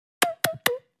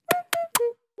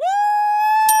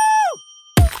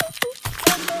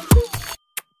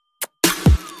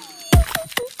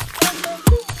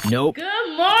Nope.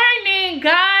 Good morning,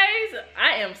 guys.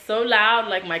 I am so loud,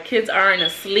 like my kids aren't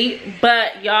asleep,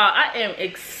 but y'all, I am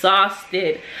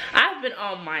exhausted. I've been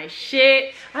on my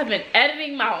shit. I've been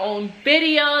editing my own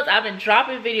videos. I've been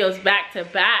dropping videos back to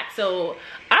back, so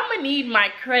I'm gonna need my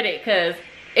credit because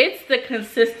it's the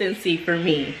consistency for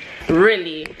me,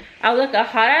 really. I look a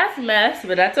hot ass mess,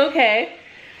 but that's okay.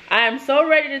 I am so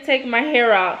ready to take my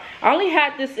hair out. I only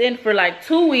had this in for like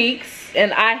 2 weeks,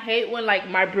 and I hate when like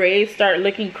my braids start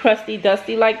looking crusty,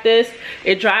 dusty like this.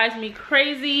 It drives me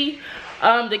crazy.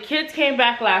 The kids came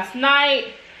back last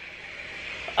night.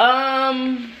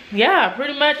 Yeah,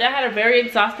 pretty much I had a very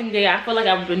exhausting day. I feel like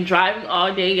I've been driving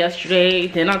all day yesterday.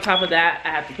 Then on top of that,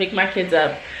 I had to pick my kids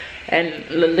up and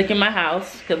look in my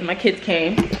house because my kids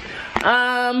came.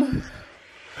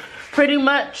 Pretty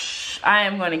much I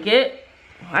am gonna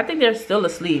I think they're still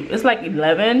asleep. It's like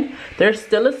 11. They're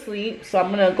still asleep. So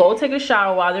I'm gonna go take a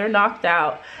shower while they're knocked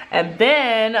out. And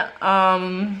then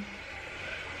I'm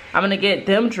gonna get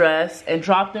them dressed and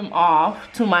drop them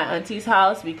off to my auntie's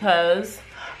house because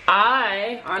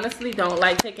I honestly don't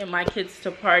like taking my kids to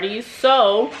parties.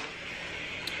 So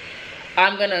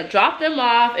I'm gonna drop them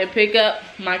off and pick up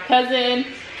my cousin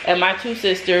and my 2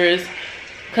 sisters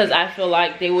because I feel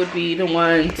like they would be the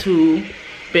one to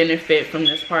benefit from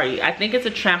this party. I think it's a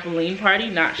trampoline party,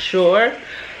 not sure.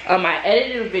 I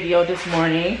edited a video this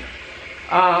morning.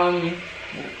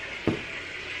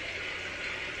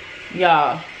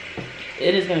 Y'all,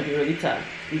 it is gonna be really tough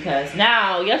because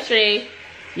now yesterday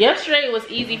it was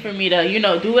easy for me to, you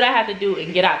know, do what I had to do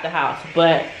and get out the house,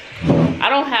 but I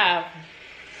don't have,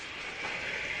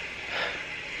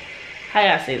 how do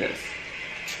I say this?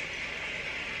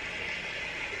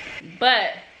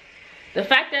 But the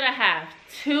fact that I have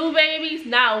 2 babies,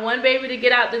 not 1 baby to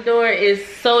get out the door is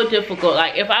so difficult.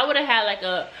 Like if I would have had like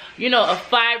a, you know, a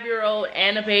 5-year-old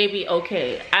and a baby,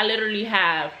 okay. I literally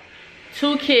have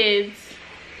 2 kids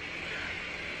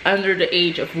under the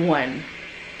age of 1.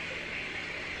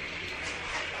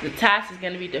 The task is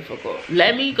gonna be difficult.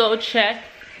 Let me go check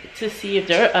to see if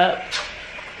they're up.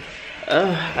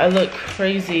 I look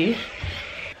crazy.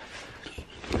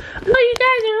 Oh, you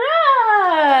guys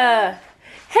are up.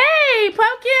 Hey,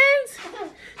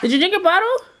 pumpkins! Did you drink a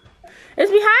bottle? It's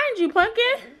behind you,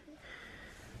 pumpkin.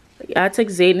 I took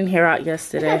Zayden hair out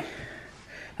yesterday.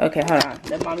 Okay, hold on.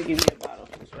 Let mommy give me a bottle.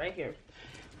 It's right here.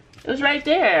 It was right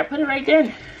there. Put it right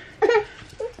there.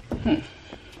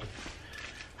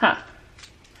 Huh.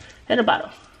 Hit a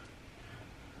bottle.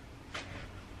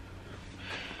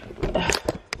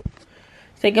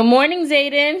 Say good morning,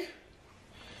 Zayden.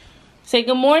 Say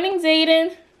good morning,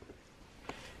 Zayden.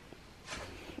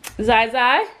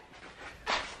 Zai?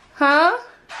 Huh?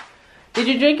 Did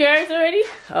you drink yours already?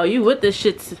 Oh, you with this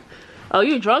shit. Oh,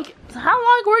 you drunk? How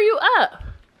long were you up?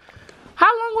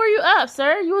 How long were you up,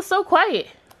 sir? You were so quiet.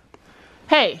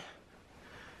 Hey.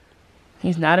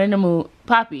 He's not in the mood.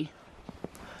 Poppy,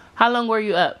 how long were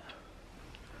you up?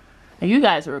 And you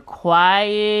guys were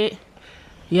quiet.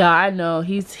 Yeah, I know.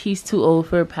 He's too old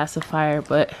for a pacifier,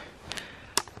 but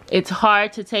it's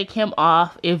hard to take him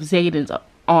off if Zayden's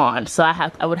on, so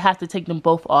I would have to take them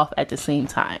both off at the same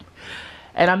time,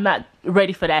 and I'm not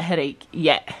ready for that headache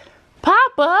yet.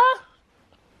 Papa,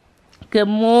 good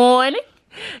morning.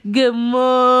 Good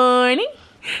morning.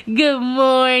 Good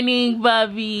morning,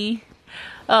 Bobby.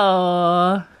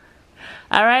 Oh,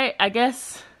 all right. I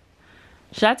guess,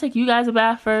 should I take you guys a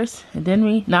bath first and then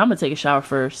me? No, I'm gonna take a shower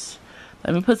first.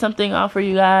 Let me put something on for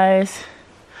you guys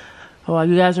while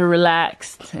you guys are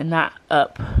relaxed and not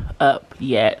up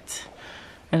yet.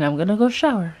 And I'm gonna go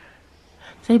shower.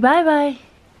 Say bye-bye.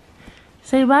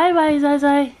 Say bye-bye,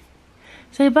 Zai.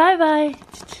 Say bye-bye.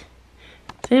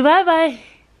 Say bye-bye.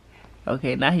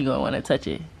 Okay, now he gonna wanna touch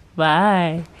it.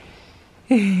 Bye.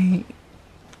 Hey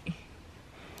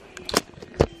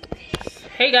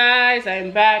guys,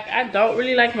 I'm back. I don't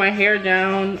really like my hair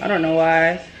down. I don't know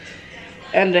why.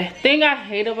 And the thing I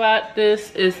hate about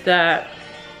this is that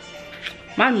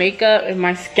my makeup and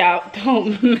my scalp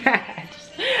don't match.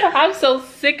 I'm so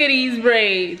sick of these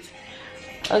braids.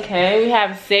 Okay, we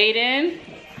have Zayden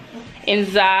and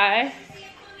Zai.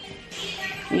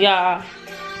 Y'all,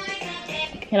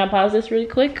 can I pause this really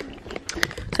quick?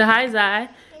 So hi, Zai.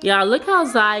 Y'all, look how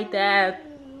Zai dad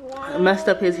messed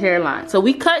up his hairline. So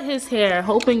we cut his hair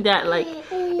hoping that like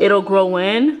it'll grow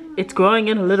in. It's growing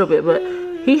in a little bit, but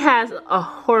he has a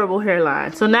horrible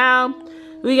hairline. So now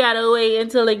we gotta wait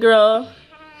until it grows.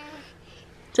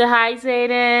 So hi,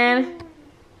 Zayden.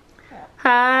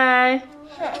 Hi.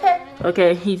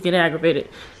 Okay, he's getting aggravated.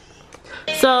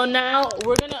 So now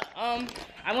we're gonna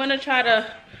I'm gonna try to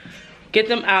get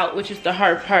them out, which is the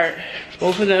hard part.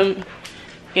 Both of them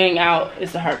Getting out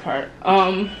is the hard part.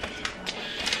 I'm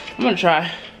gonna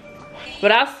try.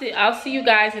 But I'll see you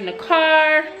guys in the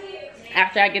car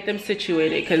after I get them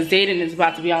situated, because Zayden is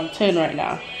about to be on 10 right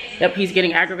now. Yep, he's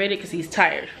getting aggravated because he's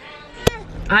tired.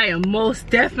 I am most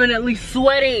definitely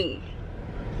sweating.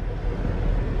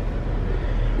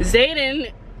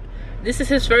 Zayden, this is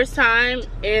his first time,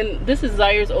 and this is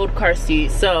Zaire's old car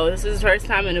seat. So this is his first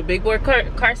time in a big boy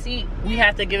car seat. We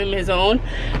have to give him his own,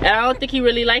 and I don't think he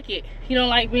really like it. He don't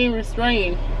like being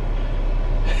restrained.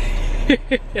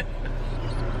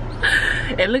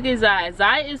 And look at Zai.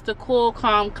 Zai is the cool,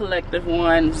 calm, collective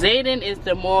one. Zayden is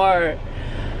the more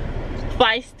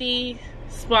feisty,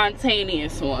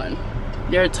 spontaneous one.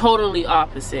 They're totally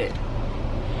opposite.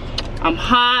 I'm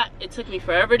hot. It took me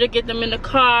forever to get them in the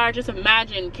car. Just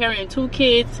imagine carrying 2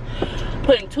 kids,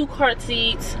 putting 2 cart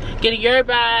seats, getting your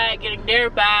bag, getting their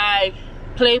bag,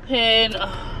 playpen.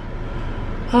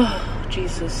 Oh,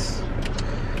 Jesus.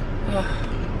 Oh.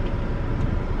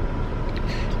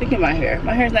 Look at my hair.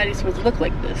 My hair's not even supposed to look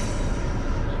like this.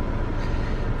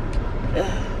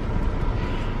 Ugh.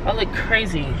 I look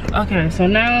crazy. Okay, so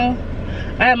now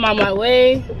I am on my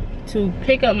way to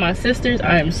pick up my sisters.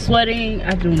 I am sweating.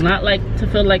 I do not like to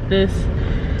feel like this.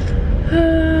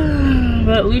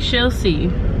 But we shall see.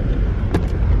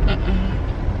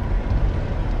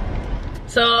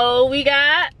 So we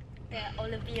got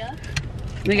Olivia.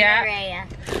 We got Nerea.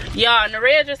 Y'all,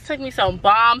 Nerea just took me some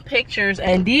bomb pictures,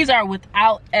 and these are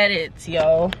without edits,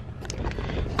 yo.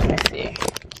 Let's see.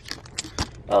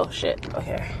 Oh shit.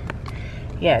 Okay.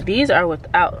 Yeah, these are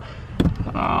without.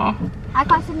 Oh. I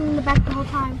caught sitting in the back the whole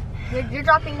time. You're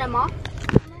dropping them off?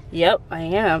 Yep, I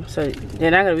am. So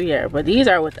they're not gonna be there. But these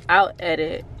are without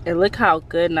edit. And look how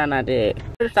good Nana did.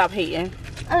 Stop hating.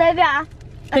 Olivia.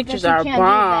 Pictures are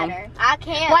bomb. I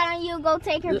can't. Why don't you go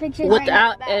take her pictures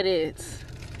without edits?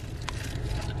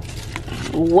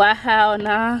 Wow,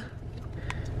 nah.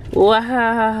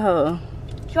 Wow.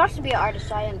 She wants to be an artist,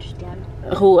 so I understand.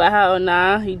 Wow,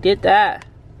 nah. He did that.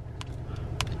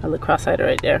 I look cross-eyed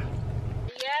right there.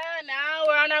 Yeah, now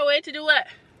we're on our way to do what?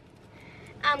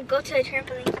 Go to the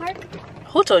trampoline park.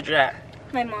 Who told you that?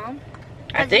 My mom.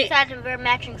 I think. Decided to wear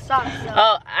matching socks. So.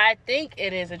 Oh, I think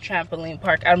it is a trampoline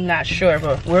park. I'm not sure,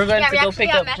 but we're going to go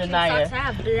pick up Janaya. Socks. I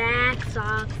have black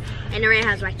socks, and Nerea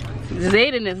has white socks.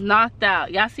 Zayden is knocked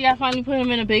out. Y'all see I finally put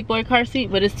him in a big boy car seat,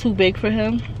 but it's too big for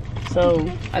him. So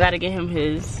I gotta get him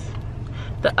his.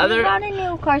 The other. You got a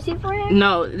new car seat for him?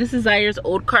 No, this is Zaire's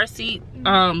old car seat.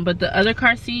 But the other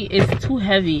car seat is too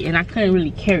heavy, and I couldn't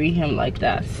really carry him like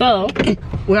that. So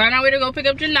we're on our way to go pick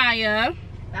up Janaya.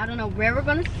 I don't know where we're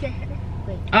gonna sit.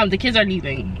 The kids are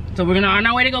leaving, so we're on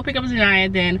our way to go pick up Janaya.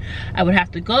 Then I would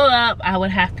have to go up. I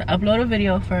would have to upload a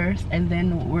video first, and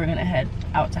then we're gonna head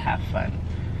out to have fun.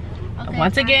 Okay,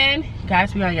 once again,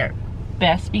 guys, be on your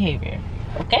best behavior,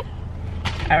 okay?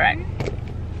 All right.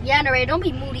 Yeah, Nerea, don't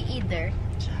be moody either.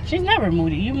 She's never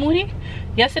moody. You moody?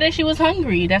 Yesterday she was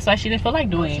hungry. That's why she didn't feel like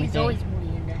doing anything. She's always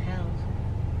moody in the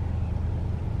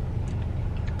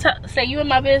house. Say you in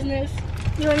my business.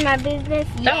 You in my business?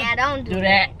 Yeah, don't do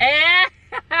that.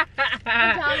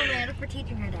 I'm telling Amanda for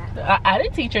teaching her that. I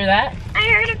didn't teach her that. I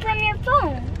heard it from your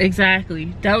phone.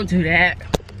 Exactly. Don't do that.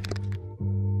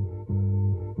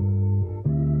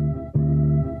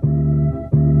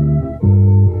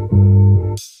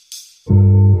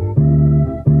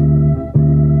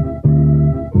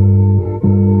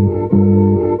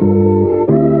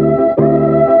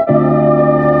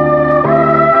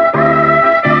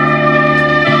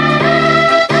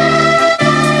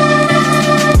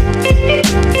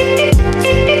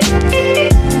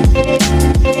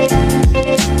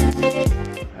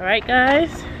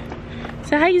 Guys,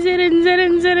 so how you sitting?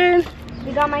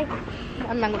 You got my.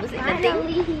 I'm not gonna say nothing.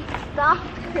 He stopped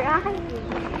crying.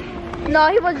 No,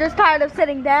 he was just tired of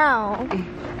sitting down.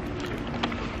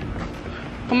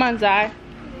 Come on, Zai.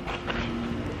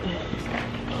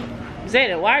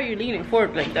 Zayden, why are you leaning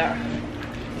forward like that?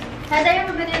 Has I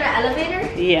ever been in an elevator?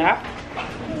 Yeah.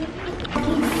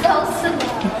 He's so slow.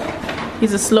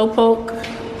 He's a slowpoke.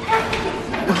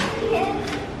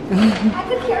 I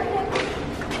could hear him.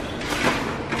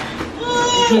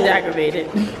 He's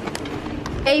aggravated.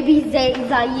 Baby Zaire.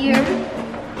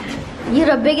 You're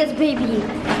the biggest baby.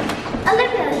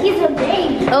 Olivia, he's a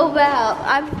baby. Oh wow.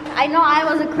 I know I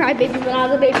was a crybaby when I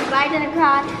was a baby, but I didn't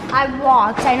cry. I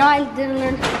walked. I know I didn't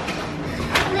learn.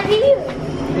 Olivia.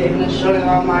 Zayden's showing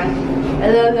all mine.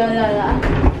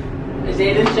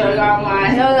 Zayden's showing all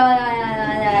mine.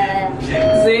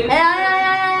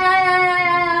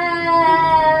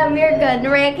 We're good.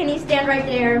 Nerea, can you stand right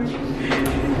there?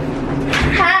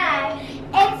 Hi,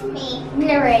 it's me,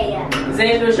 Nerea.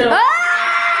 Zayden, show. Ah!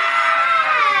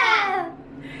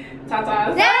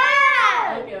 Tatas?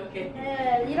 Yeah! Okay.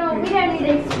 You know, we don't need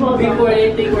to expose them. Before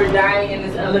they think we're dying in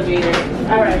this elevator.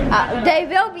 Alright. They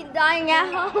will be dying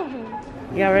at home.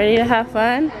 Y'all ready to have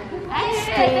fun? I'm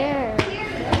scared.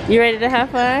 You ready to have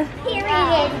fun?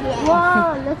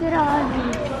 Whoa, look at all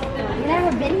these. You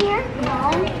never been here?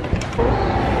 No.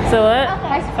 So what?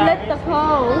 I split the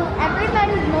pole.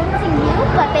 Everybody's noticing you,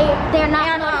 but they're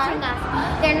not noticing us.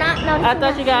 They're not noticing I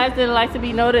thought you guys didn't like to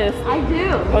be noticed. I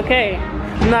do. Okay.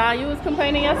 Nah, you was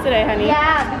complaining yesterday, honey.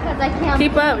 Yeah, because I can't.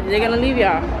 Keep up. They're gonna leave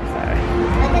y'all. Sorry.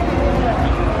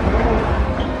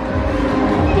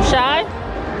 You shy?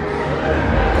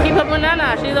 Keep up with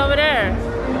Nana. She's over there.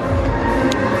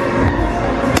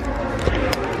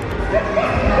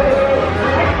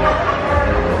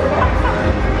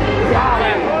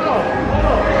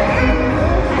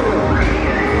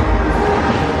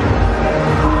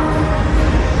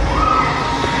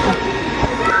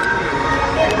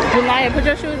 Janaya, put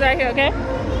your shoes right here, okay? It's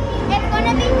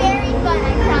gonna be very fun,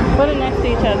 I promise. Put it next to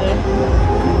each other.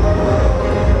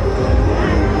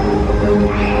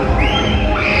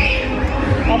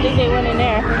 I think they went in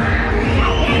there.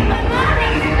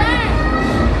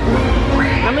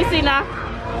 Let me see now.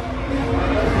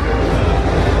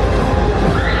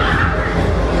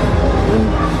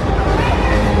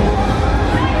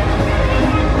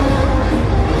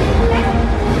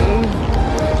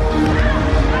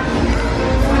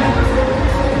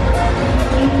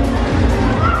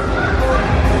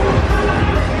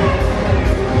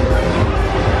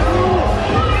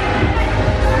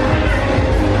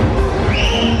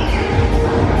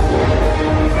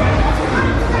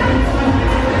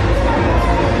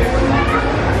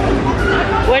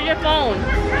 Where's your phone?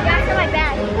 That's in my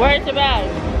bag. Where's your bag?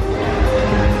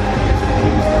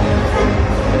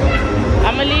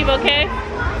 I'ma leave, okay?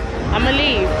 I'ma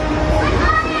leave.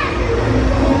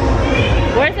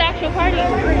 Where's the actual party?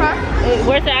 Huh?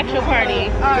 Where's the actual party?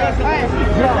 Is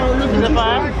it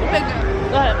fun?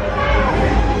 Go ahead.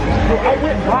 I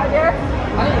went by there.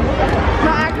 The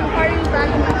actual party is back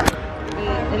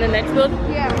In the next building?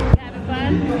 Yeah. Having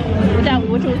fun?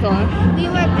 Which was on? We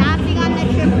were bouncing on the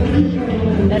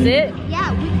trampoline. That's it?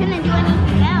 Yeah, we couldn't do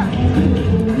anything else.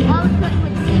 All we could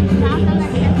was bounce on the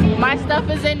trampoline. My stuff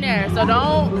is in there, so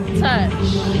don't touch.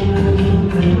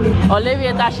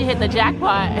 Olivia thought she hit the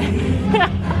jackpot.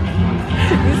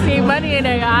 You see money in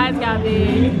there, your eyes got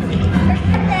big.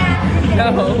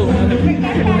 No. No.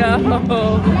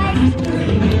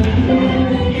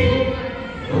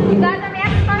 You guys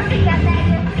are supposed to get that.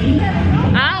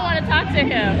 I don't want to talk to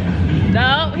him.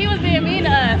 No, he was being mean to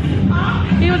us.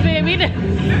 He was being mean to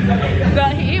no,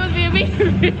 he was being mean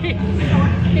to me.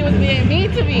 He was being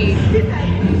mean to me.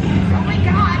 Oh my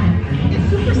God, it's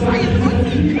super science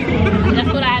monkey.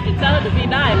 That's what I had to tell him, to be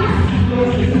nice.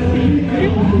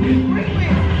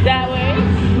 That way.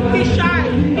 He's shy.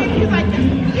 He's like,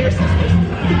 it's your sisters.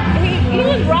 He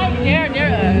was right there near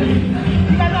us.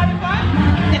 You guys having fun?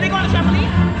 Did they go on the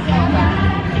trampoline?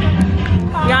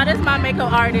 Y'all, this is my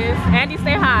makeup artist. Andy,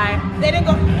 say hi. They didn't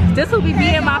go. This will be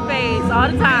in my face all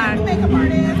the time. Makeup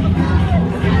artist.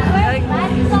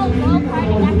 Let's go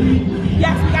go-karting after we eat.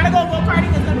 Yes, we gotta go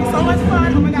karting. It's gonna be so much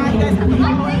fun. Oh my God, you guys have to go.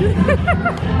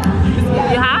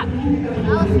 You hot?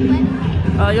 Oh, sweaty.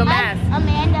 Oh, your mask.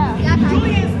 Amanda.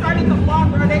 Julian started the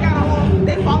vlog, bro. They got a whole,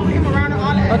 they follow him around and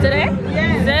all that. Oh, today?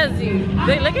 Yeah. Says you.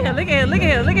 Look at him, look at him, look at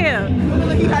him, look at him.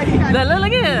 Look, he had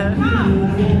Look at him.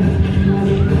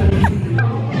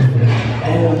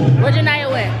 Where'd Janaya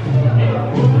went?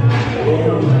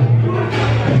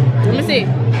 Let me see.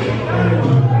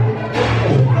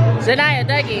 Janaya,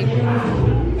 Dougie.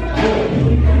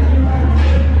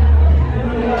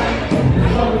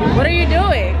 What are you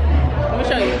doing? Let me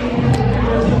show you.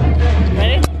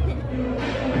 Ready?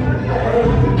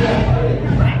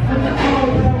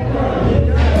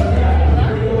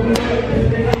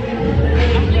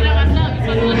 I'm cleaning up my stuff. You're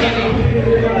supposed to look at it.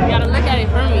 You gotta look at it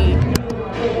for me.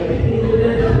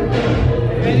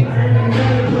 Ready?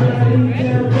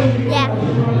 Yeah.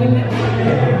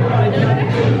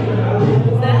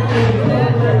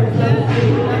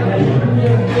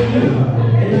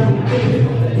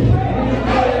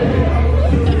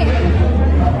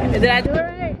 Did I do it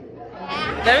right?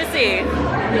 Yeah. Let me see.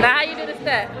 Now how you do the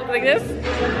step? Like this?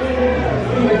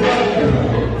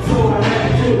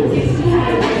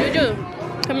 Juju,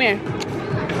 come here.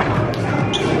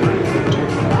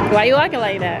 Why you walking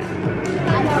like that?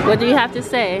 What do you have to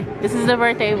say? This is the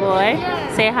birthday boy.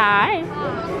 Say hi.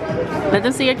 Let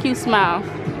them see your cute smile.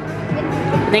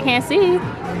 They can't see.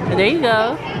 There you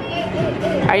go.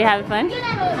 Are you having fun?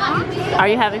 Are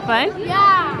you having fun?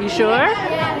 Yeah. You sure?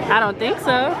 Yeah. I don't think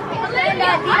so.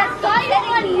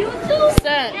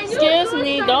 Son, excuse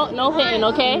me, no hitting,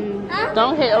 okay?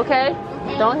 Don't hit, okay?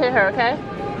 Don't hit her, okay?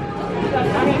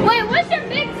 Wait, what's your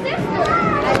big sister?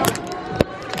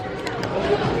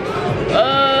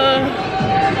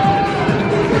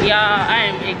 Y'all, I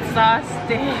am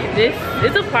exhausted. This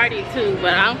is a party too,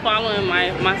 but I'm following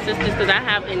my sisters because I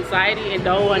have anxiety and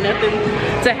don't want nothing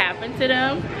to happen to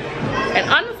them. And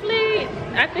honestly,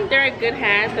 I think they're in good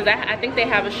hands because I think they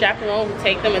have a chaperone who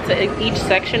take them into each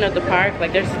section of the park.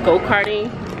 Like there's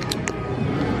go-karting.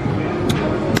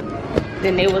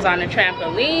 Then they was on a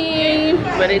trampoline,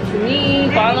 but it's me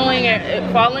following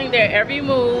their every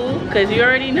move because you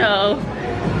already know.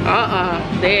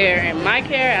 They're in my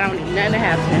care. I don't need nothing to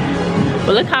happen.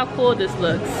 But look how cool this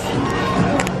looks.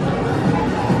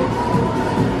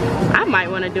 I might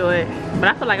want to do it, but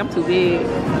I feel like I'm too big,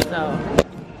 so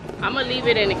I'm gonna leave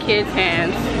it in the kids'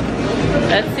 hands.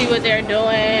 Let's see what they're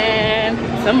doing.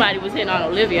 Somebody was hitting on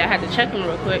Olivia. I had to check them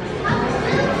real quick.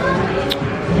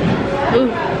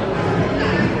 Ooh.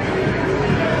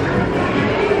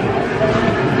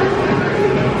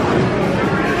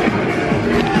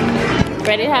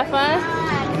 Ready to have fun?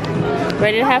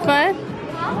 Ready to have fun?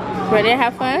 Ready to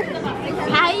have fun?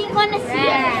 How are you gonna see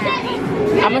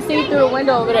it? I'm gonna see you through the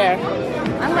window over there.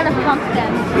 I'm gonna bump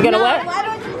them. You gonna what?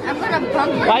 I'm gonna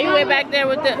bump them. Why you way back there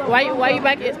with the? Why you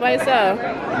back by yourself?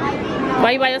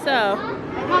 Why you by yourself?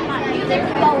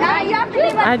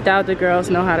 I doubt the girls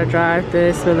know how to drive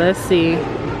this, so let's see.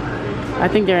 I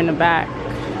think they're in the back,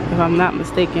 if I'm not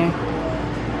mistaken.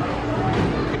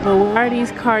 But why are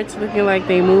these carts looking like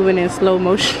they moving in slow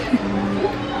motion?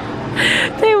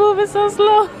 They moving so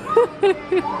slow.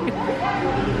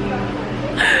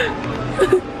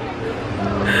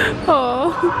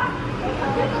 Oh.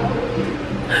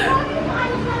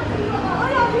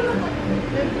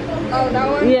 Oh,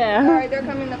 that one? Yeah. Alright, they're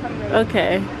coming to come right.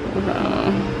 Okay.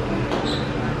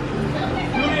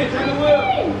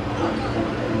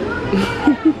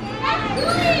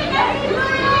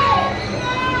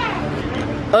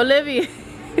 Olivia.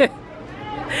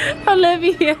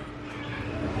 Olivia.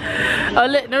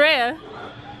 Nerea.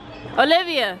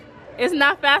 Olivia. It's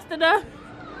not fast enough.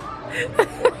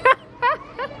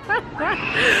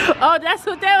 Oh, that's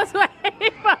what that was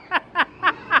waiting for.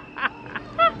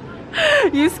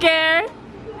 You scared?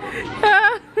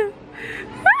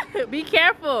 Be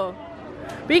careful.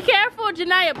 Be careful,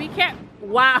 Janaya. Be careful.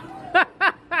 Wow.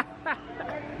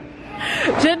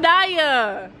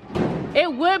 Janaya. It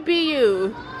would be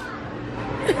you.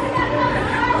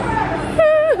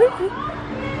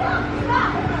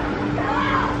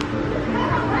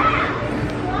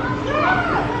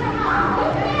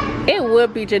 It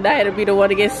would be Janaya to be the one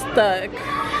to get stuck.